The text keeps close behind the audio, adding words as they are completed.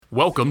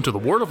Welcome to the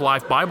Word of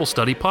Life Bible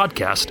Study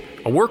Podcast,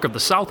 a work of the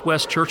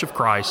Southwest Church of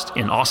Christ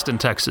in Austin,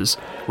 Texas.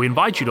 We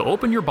invite you to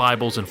open your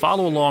Bibles and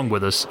follow along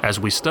with us as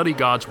we study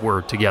God's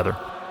Word together.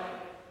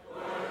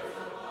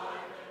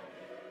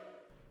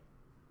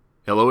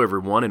 Hello,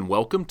 everyone, and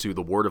welcome to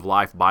the Word of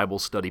Life Bible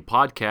Study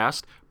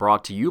Podcast,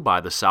 brought to you by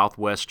the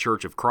Southwest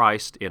Church of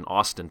Christ in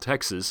Austin,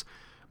 Texas.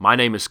 My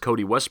name is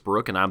Cody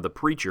Westbrook, and I'm the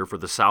preacher for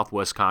the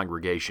Southwest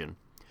congregation.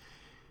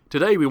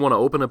 Today we want to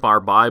open up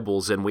our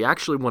Bibles, and we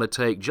actually want to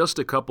take just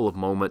a couple of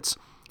moments,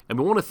 and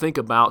we want to think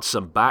about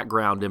some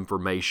background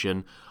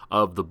information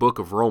of the book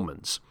of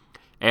Romans.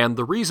 And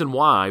the reason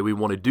why we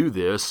want to do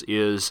this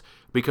is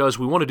because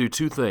we want to do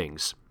two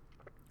things.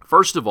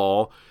 First of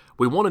all,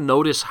 we want to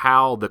notice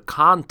how the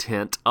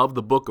content of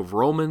the book of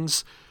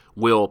Romans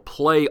will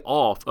play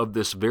off of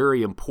this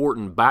very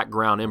important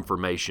background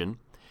information.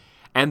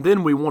 And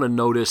then we want to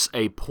notice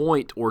a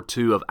point or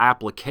two of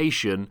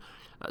application,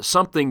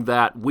 something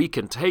that we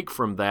can take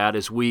from that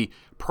as we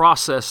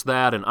process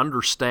that and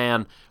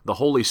understand the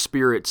Holy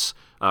Spirit's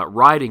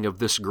writing of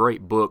this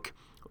great book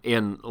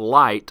in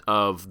light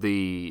of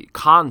the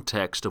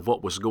context of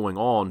what was going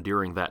on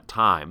during that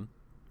time.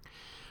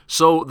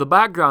 So the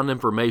background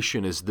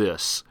information is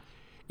this.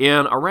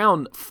 In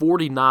around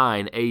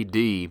 49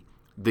 A.D.,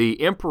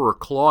 the Emperor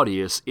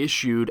Claudius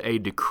issued a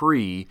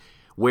decree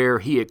where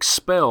he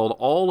expelled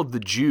all of the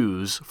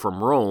Jews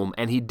from Rome,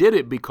 and he did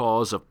it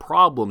because of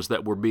problems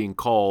that were being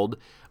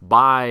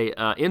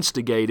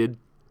instigated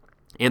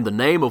in the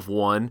name of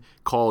one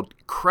called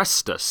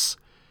Chrestus.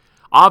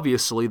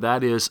 Obviously,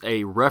 that is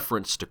a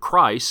reference to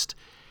Christ,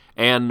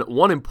 and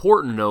one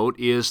important note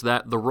is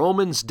that the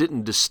Romans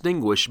didn't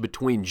distinguish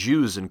between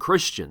Jews and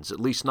Christians, at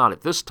least not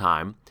at this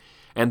time,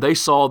 and they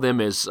saw them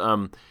as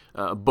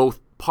both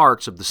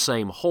parts of the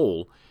same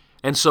whole.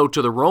 And so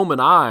to the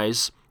Roman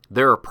eyes,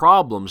 there are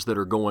problems that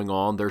are going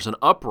on. There's an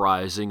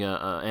uprising,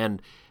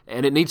 and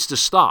it needs to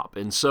stop.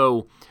 And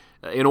so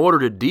in order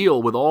to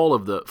deal with all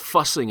of the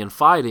fussing and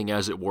fighting,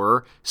 as it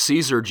were,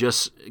 Caesar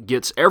just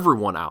gets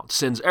everyone out,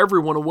 sends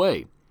everyone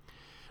away.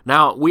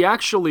 Now, we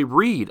actually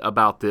read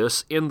about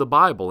this in the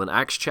Bible in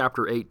Acts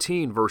chapter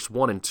 18, verse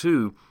 1 and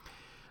 2.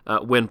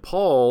 When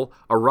Paul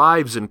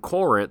arrives in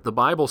Corinth, the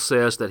Bible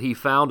says that he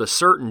found a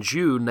certain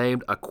Jew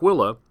named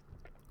Aquila,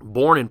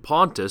 born in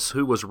Pontus,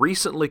 who was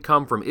recently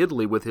come from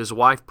Italy with his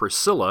wife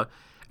Priscilla,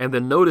 and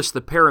then notice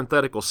the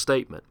parenthetical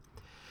statement.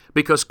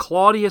 Because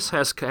Claudius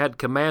had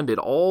commanded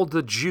all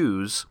the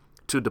Jews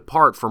to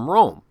depart from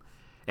Rome,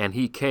 and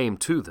he came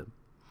to them.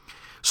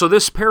 So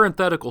this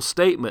parenthetical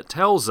statement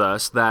tells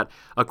us that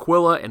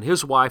Aquila and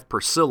his wife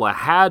Priscilla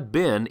had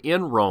been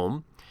in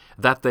Rome,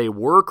 that they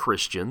were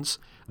Christians,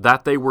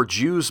 that they were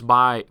Jews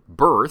by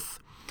birth,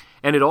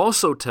 and it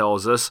also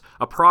tells us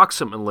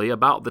approximately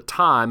about the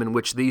time in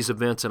which these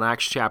events in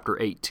Acts chapter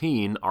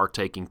 18 are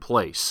taking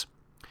place.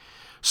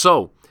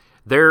 So,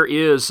 there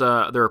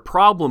are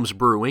problems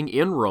brewing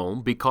in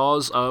Rome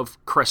because of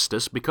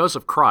Christus, because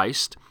of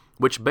Christ,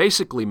 which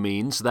basically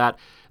means that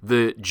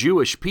the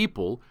Jewish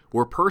people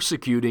were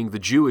persecuting the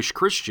Jewish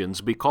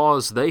Christians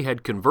because they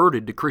had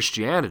converted to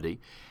Christianity.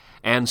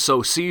 And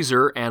so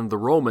Caesar and the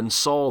Romans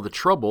saw the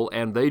trouble,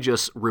 and they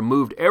just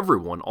removed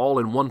everyone all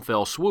in one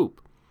fell swoop.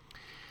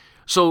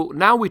 So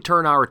now we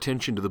turn our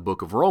attention to the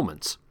book of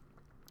Romans.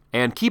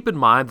 And keep in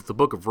mind that the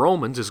book of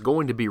Romans is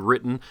going to be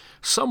written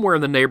somewhere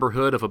in the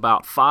neighborhood of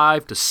about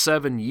 5 to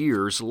 7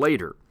 years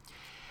later.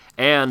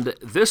 And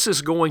this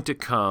is going to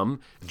come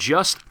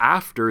just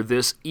after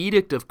this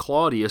edict of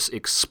Claudius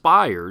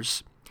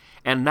expires,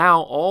 and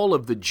now all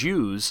of the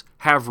Jews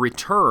have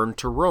returned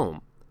to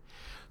Rome.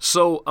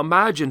 So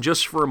imagine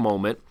just for a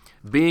moment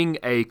being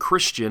a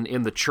Christian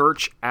in the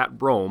church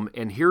at Rome,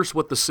 and here's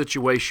what the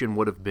situation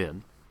would have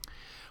been.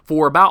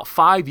 For about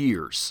 5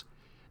 years,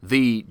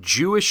 the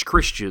Jewish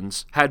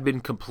Christians had been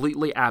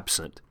completely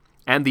absent,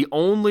 and the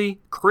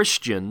only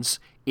Christians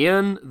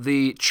in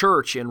the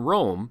church in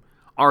Rome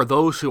are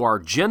those who are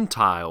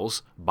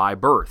Gentiles by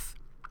birth.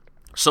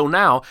 So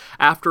now,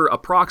 after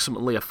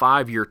approximately a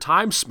 5-year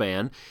time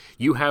span,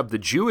 you have the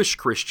Jewish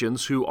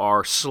Christians who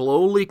are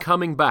slowly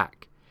coming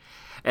back.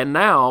 And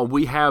now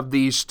we have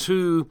these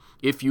two,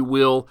 if you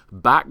will,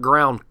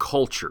 background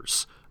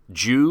cultures,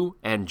 Jew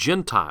and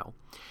Gentile.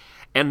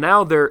 And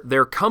now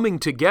they're coming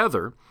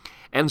together,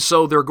 and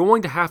so they're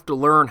going to have to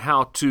learn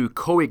how to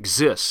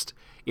coexist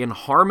in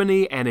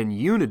harmony and in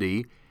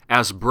unity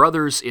as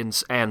brothers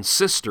and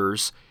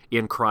sisters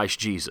in Christ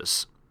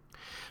Jesus.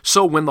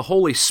 So when the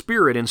Holy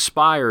Spirit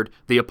inspired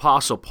the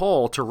Apostle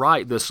Paul to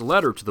write this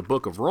letter to the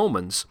book of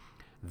Romans,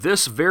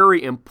 this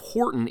very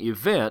important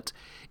event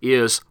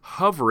is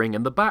hovering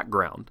in the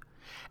background.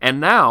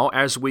 And now,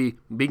 as we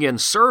begin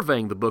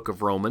surveying the book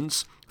of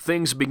Romans,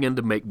 things begin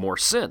to make more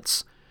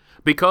sense.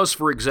 Because,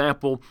 for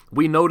example,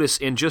 we notice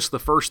in just the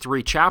first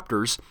 3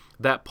 chapters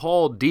that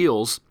Paul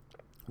deals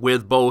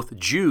with both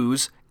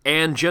Jews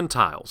and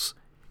Gentiles.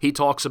 He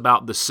talks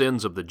about the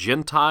sins of the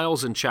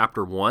Gentiles in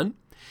chapter 1.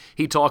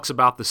 He talks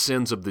about the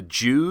sins of the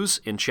Jews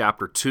in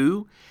chapter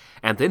 2.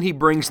 And then he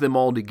brings them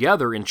all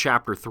together in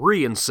chapter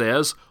 3 and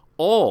says,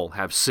 all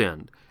have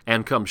sinned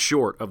and come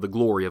short of the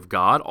glory of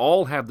God.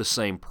 All have the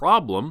same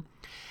problem,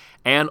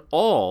 and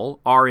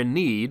all are in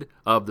need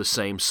of the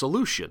same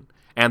solution,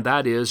 and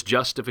that is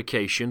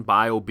justification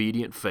by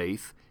obedient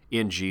faith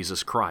in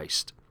Jesus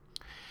Christ.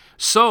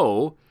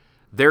 So,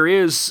 there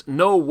is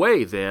no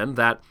way then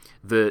that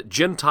the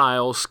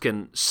Gentiles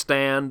can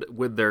stand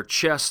with their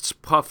chests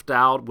puffed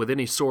out with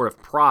any sort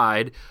of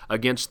pride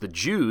against the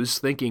Jews,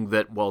 thinking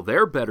that, well,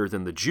 they're better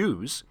than the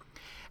Jews.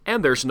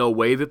 And there's no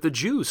way that the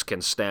Jews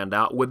can stand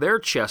out with their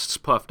chests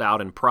puffed out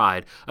in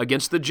pride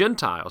against the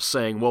Gentiles,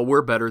 saying, well,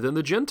 we're better than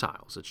the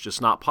Gentiles. It's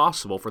just not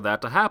possible for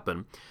that to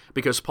happen,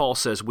 because Paul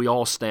says we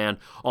all stand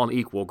on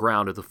equal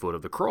ground at the foot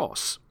of the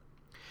cross.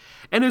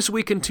 And as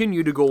we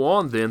continue to go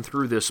on then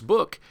through this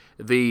book,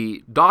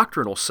 the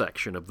doctrinal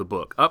section of the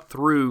book, up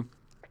through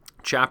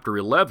chapter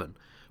 11,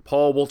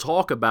 Paul will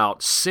talk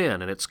about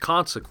sin and its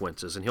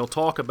consequences, and he'll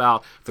talk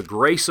about the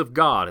grace of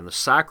God and the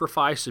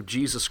sacrifice of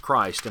Jesus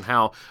Christ and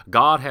how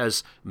God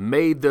has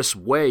made this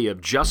way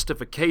of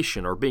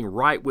justification or being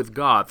right with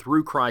God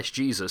through Christ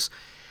Jesus.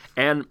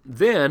 And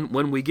then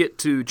when we get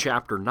to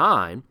chapter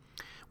 9,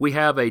 we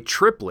have a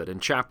triplet in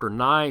chapter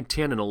 9,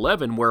 10, and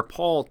 11 where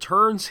Paul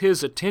turns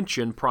his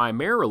attention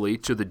primarily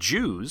to the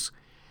Jews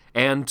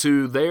and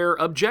to their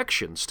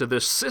objections to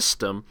this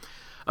system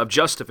of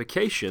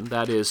justification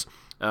that is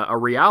a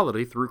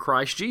reality through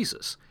Christ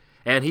Jesus.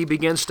 And he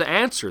begins to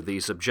answer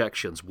these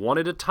objections one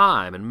at a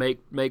time and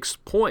makes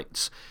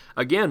points,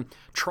 again,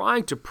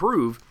 trying to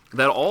prove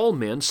that all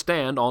men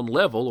stand on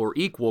level or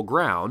equal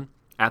ground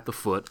at the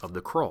foot of the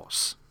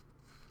cross.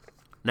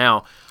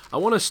 Now, I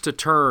want us to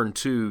turn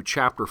to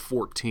chapter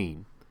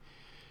 14.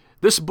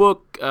 This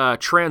book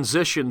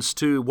transitions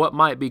to what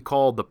might be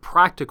called the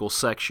practical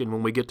section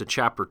when we get to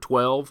chapter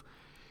 12.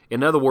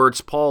 In other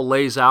words, Paul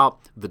lays out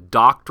the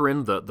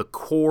doctrine, the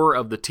core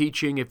of the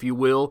teaching, if you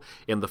will,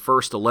 in the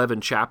first 11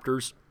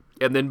 chapters.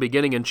 And then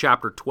beginning in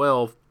chapter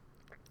 12,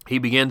 he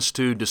begins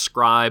to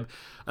describe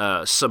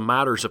some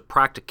matters of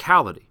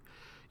practicality.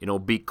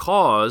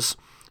 Because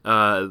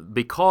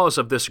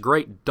of this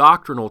great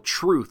doctrinal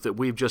truth that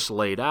we've just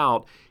laid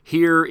out,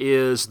 here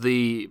is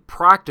the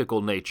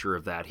practical nature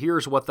of that.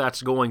 Here's what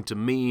that's going to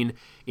mean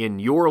in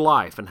your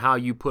life and how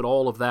you put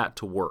all of that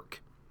to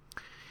work.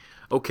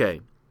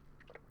 Okay,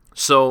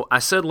 so I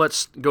said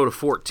let's go to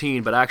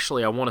 14, but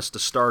actually I want us to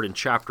start in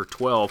chapter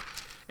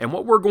 12. And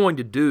what we're going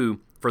to do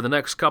for the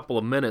next couple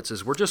of minutes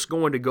is we're just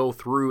going to go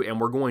through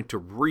and we're going to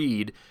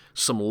read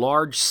some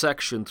large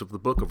sections of the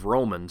book of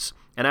Romans.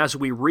 And as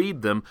we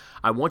read them,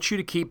 I want you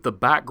to keep the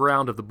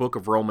background of the book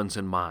of Romans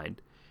in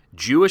mind.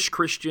 Jewish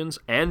Christians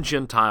and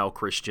Gentile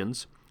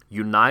Christians,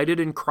 united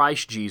in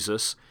Christ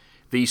Jesus,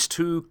 these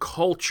two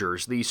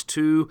cultures, these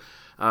two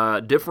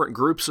different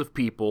groups of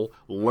people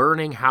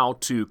learning how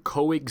to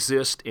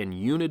coexist in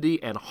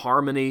unity and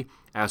harmony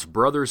as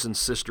brothers and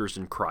sisters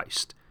in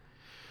Christ.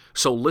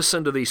 So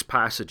listen to these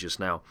passages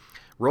now.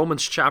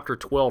 Romans chapter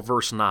 12,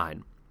 verse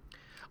 9.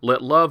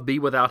 Let love be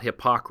without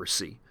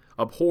hypocrisy.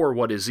 Abhor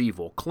what is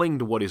evil. Cling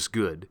to what is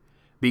good.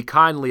 Be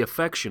kindly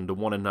affectioned to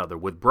one another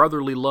with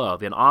brotherly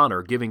love, in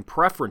honor, giving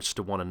preference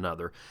to one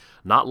another,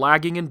 not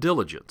lagging in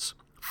diligence,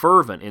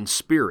 fervent in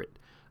spirit,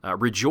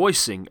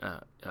 serving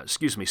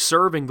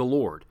the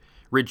Lord,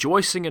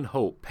 rejoicing in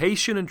hope,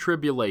 patient in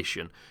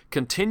tribulation,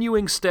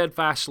 continuing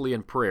steadfastly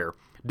in prayer,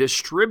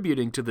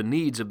 distributing to the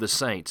needs of the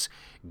saints,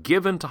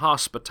 given to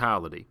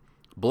hospitality.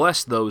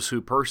 Bless those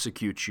who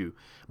persecute you.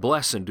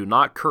 Bless and do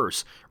not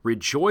curse.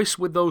 Rejoice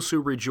with those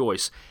who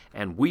rejoice,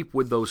 and weep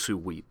with those who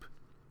weep.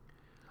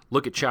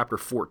 Look at chapter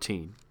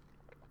 14.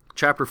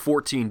 Chapter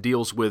 14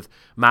 deals with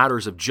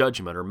matters of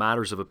judgment or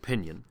matters of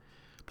opinion.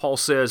 Paul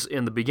says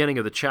in the beginning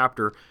of the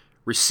chapter,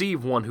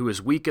 receive one who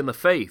is weak in the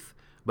faith,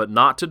 but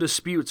not to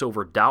disputes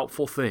over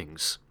doubtful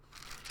things.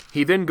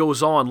 He then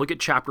goes on, look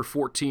at chapter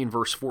 14,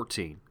 verse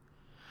 14.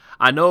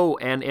 I know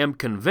and am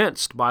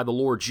convinced by the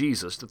Lord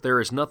Jesus that there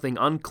is nothing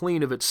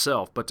unclean of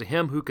itself, but to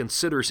him who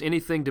considers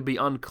anything to be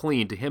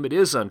unclean, to him it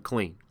is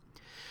unclean.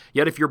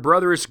 Yet if your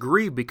brother is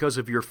grieved because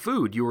of your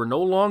food, you are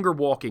no longer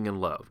walking in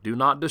love. Do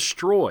not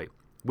destroy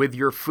with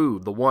your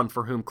food the one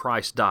for whom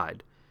Christ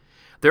died.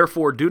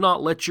 Therefore, do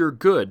not let your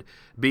good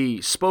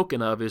be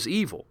spoken of as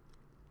evil.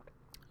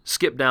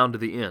 Skip down to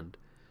the end.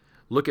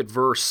 Look at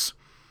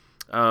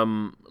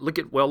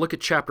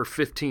chapter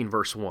 15,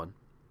 verse 1.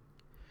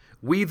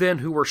 We then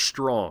who are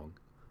strong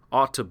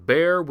ought to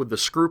bear with the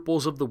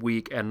scruples of the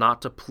weak and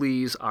not to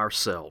please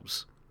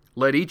ourselves.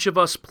 Let each of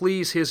us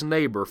please his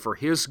neighbor for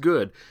his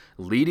good,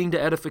 leading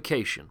to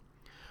edification.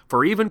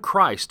 For even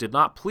Christ did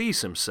not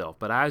please himself,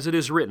 but as it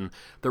is written,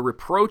 the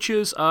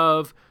reproaches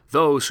of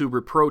those who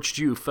reproached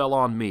you fell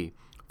on me.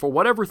 For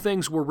whatever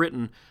things were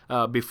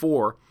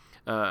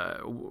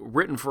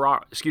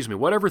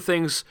whatever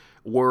things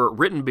were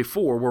written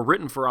before were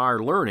written for our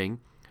learning,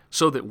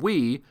 so that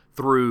we,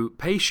 through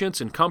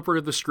patience and comfort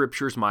of the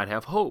Scriptures, might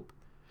have hope.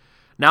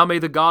 Now may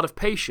the God of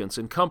patience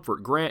and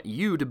comfort grant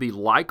you to be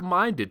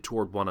like-minded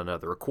toward one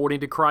another, according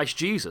to Christ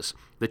Jesus,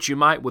 that you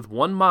might with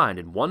one mind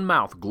and one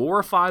mouth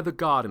glorify the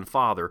God and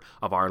Father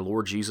of our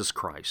Lord Jesus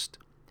Christ.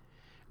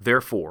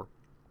 Therefore,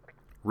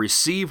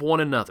 receive one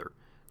another,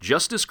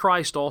 just as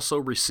Christ also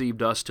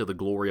received us to the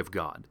glory of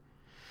God.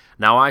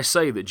 Now I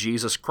say that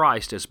Jesus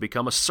Christ has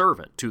become a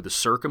servant to the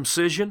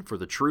circumcision for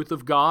the truth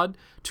of God,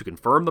 to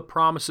confirm the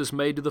promises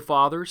made to the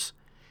fathers,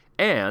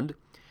 and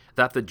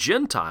that the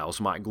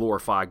Gentiles might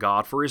glorify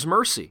God for his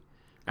mercy,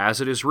 as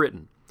it is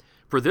written,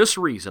 For this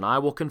reason I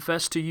will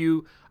confess to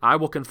you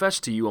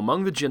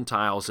among the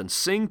Gentiles and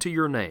sing to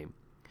your name.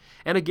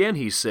 And again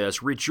he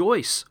says,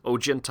 Rejoice, O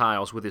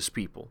Gentiles, with his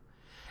people.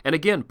 And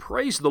again,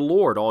 praise the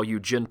Lord, all you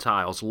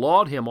Gentiles,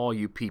 laud him, all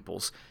you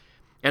peoples.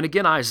 And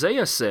again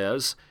Isaiah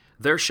says,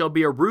 There shall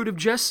be a root of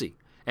Jesse,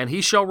 and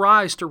he shall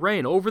rise to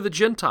reign over the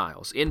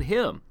Gentiles. In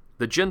him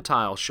the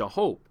Gentiles shall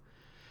hope.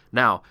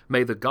 Now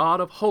may the God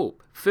of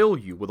hope fill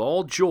you with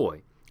all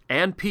joy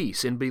and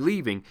peace in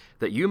believing,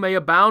 that you may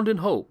abound in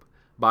hope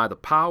by the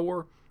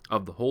power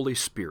of the Holy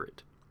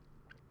Spirit.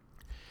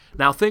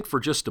 Now think for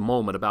just a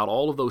moment about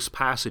all of those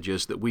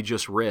passages that we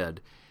just read,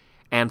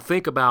 and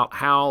think about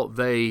how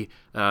they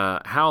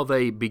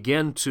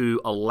begin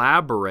to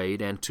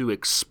elaborate and to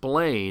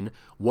explain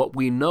what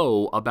we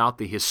know about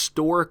the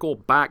historical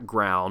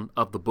background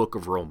of the book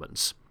of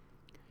Romans.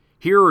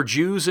 Here are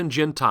Jews and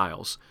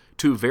Gentiles,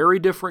 two very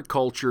different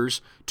cultures,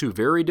 two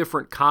very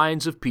different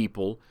kinds of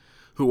people,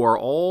 who are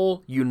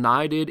all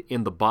united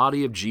in the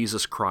body of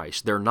Jesus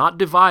Christ. They're not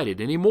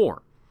divided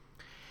anymore.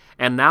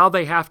 And now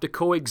they have to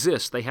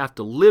coexist. They have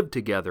to live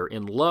together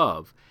in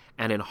love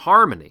and in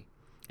harmony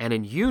and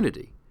in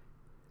unity.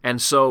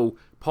 And so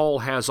Paul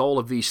has all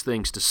of these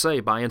things to say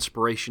by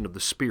inspiration of the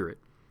Spirit.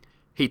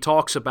 He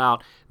talks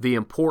about the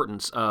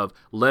importance of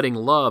letting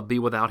love be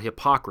without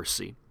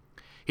hypocrisy.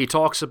 He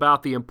talks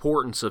about the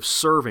importance of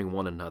serving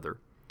one another.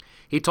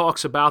 He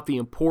talks about the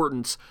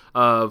importance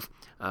of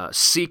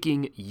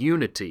seeking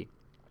unity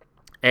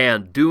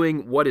and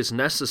doing what is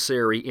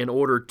necessary in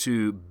order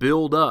to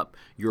build up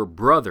your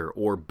brother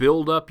or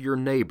build up your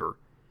neighbor.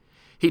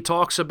 He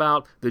talks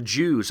about the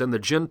Jews and the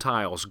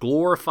Gentiles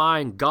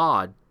glorifying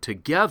God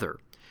together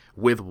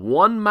with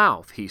one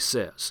mouth, he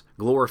says,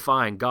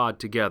 glorifying God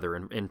together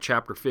in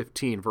chapter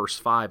 15, verse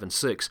 5 and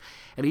 6.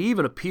 And he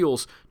even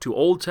appeals to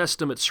Old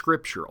Testament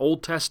scripture,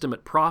 Old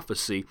Testament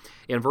prophecy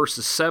in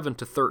verses 7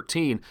 to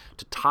 13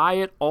 to tie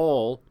it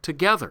all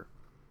together.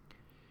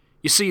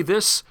 You see,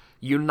 this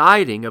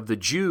uniting of the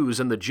Jews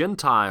and the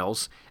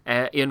Gentiles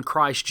in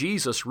Christ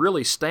Jesus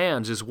really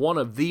stands as one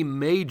of the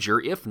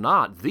major, if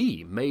not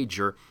the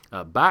major,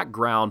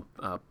 background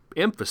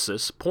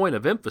point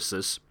of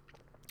emphasis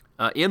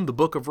in the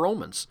book of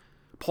Romans.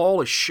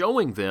 Paul is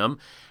showing them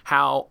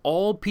how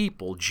all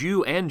people,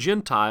 Jew and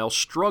Gentile,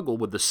 struggle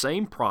with the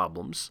same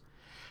problems,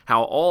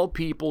 how all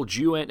people,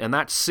 and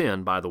that's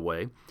sin, by the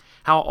way,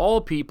 how all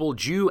people,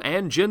 Jew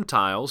and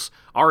Gentiles,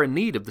 are in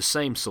need of the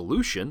same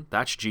solution,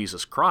 that's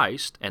Jesus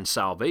Christ, and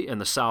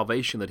the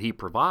salvation that he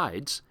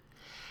provides,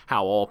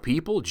 how all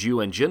people, Jew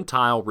and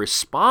Gentile,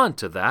 respond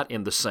to that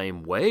in the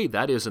same way,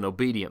 that is an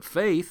obedient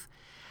faith,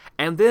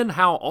 and then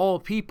how all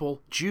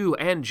people, Jew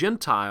and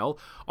Gentile,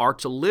 are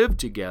to live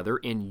together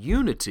in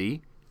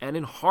unity and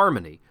in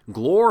harmony,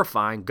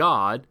 glorifying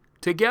God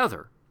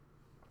together.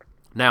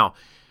 Now,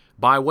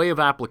 by way of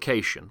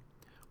application,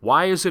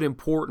 why is it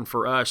important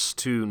for us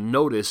to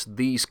notice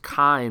these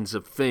kinds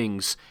of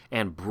things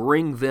and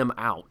bring them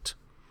out?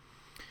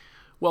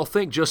 Well,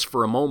 think just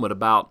for a moment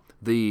about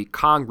the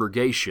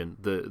congregation,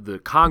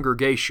 the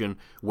congregation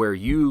where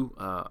you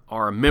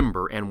are a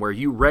member and where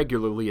you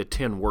regularly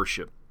attend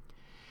worship.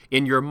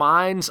 In your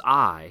mind's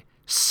eye,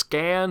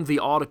 scan the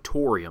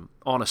auditorium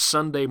on a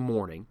Sunday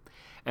morning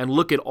and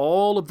look at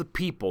all of the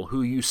people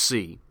who you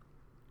see.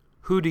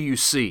 Who do you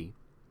see?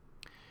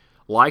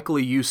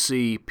 Likely you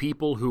see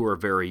people who are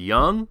very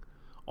young,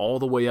 all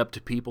the way up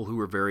to people who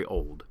are very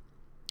old.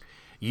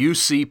 You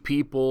see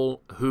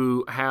people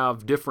who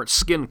have different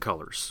skin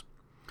colors.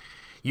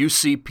 You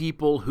see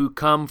people who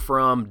come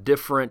from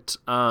different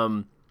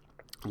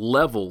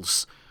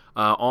levels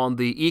on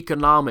the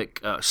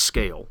economic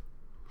scale.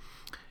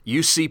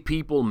 You see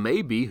people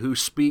maybe who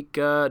speak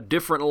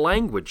different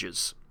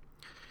languages.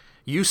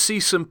 You see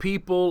some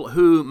people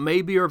who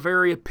maybe are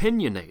very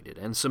opinionated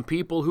and some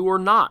people who are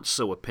not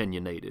so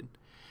opinionated.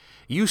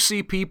 You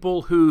see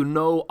people who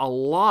know a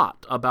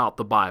lot about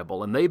the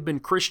Bible and they've been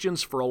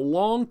Christians for a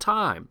long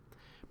time.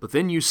 But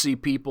then you see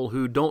people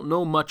who don't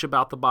know much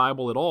about the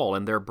Bible at all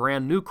and they're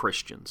brand new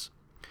Christians.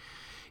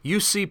 You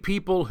see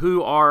people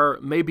who are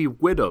maybe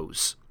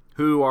widows,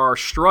 who are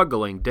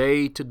struggling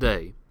day to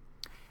day.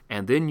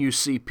 And then you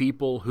see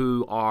people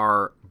who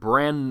are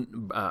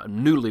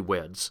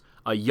newlyweds,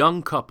 a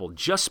young couple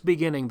just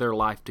beginning their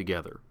life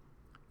together.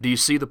 Do you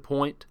see the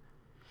point?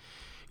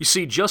 You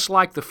see, just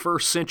like the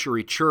first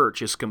century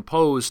church is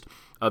composed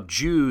of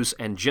Jews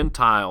and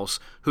Gentiles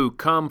who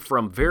come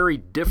from very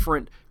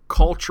different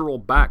cultural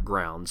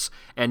backgrounds,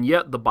 and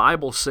yet the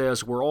Bible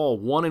says we're all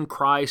one in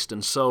Christ,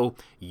 and so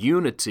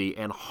unity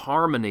and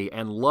harmony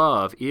and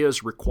love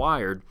is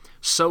required.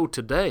 So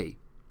today,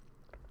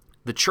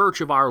 the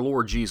church of our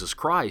Lord Jesus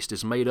Christ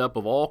is made up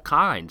of all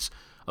kinds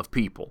of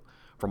people,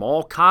 from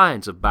all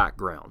kinds of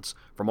backgrounds,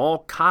 from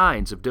all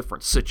kinds of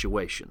different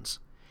situations.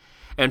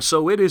 And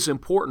so it is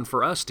important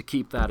for us to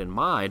keep that in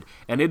mind,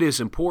 and it is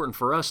important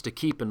for us to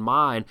keep in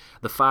mind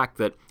the fact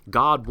that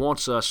God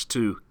wants us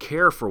to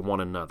care for one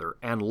another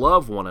and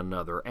love one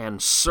another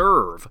and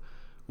serve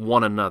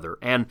one another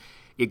and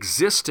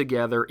exist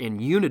together in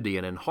unity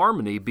and in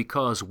harmony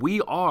because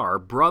we are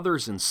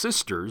brothers and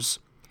sisters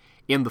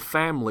in the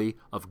family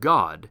of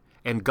God,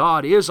 and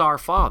God is our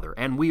Father,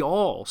 and we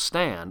all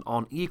stand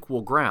on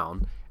equal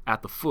ground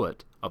at the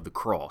foot of the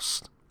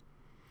cross.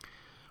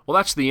 Well,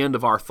 that's the end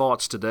of our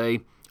thoughts today.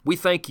 We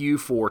thank you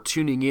for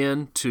tuning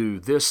in to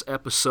this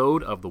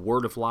episode of the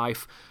Word of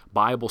Life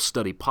Bible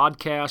Study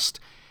Podcast,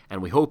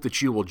 and we hope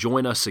that you will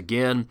join us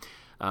again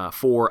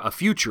for a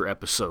future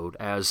episode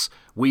as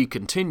we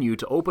continue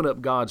to open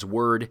up God's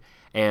Word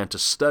and to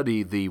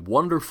study the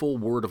wonderful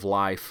Word of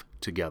Life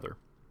together.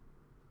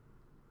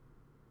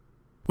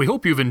 We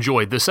hope you've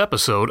enjoyed this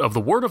episode of the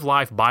Word of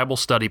Life Bible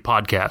Study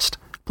Podcast.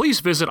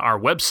 Please visit our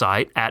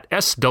website at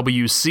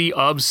swcofc.org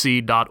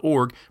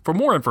for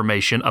more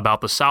information about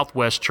the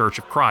Southwest Church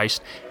of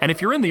Christ, and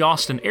if you're in the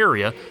Austin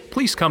area,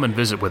 please come and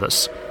visit with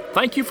us.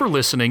 Thank you for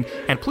listening,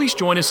 and please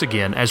join us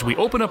again as we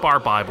open up our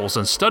Bibles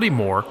and study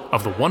more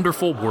of the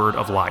wonderful Word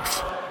of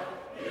Life.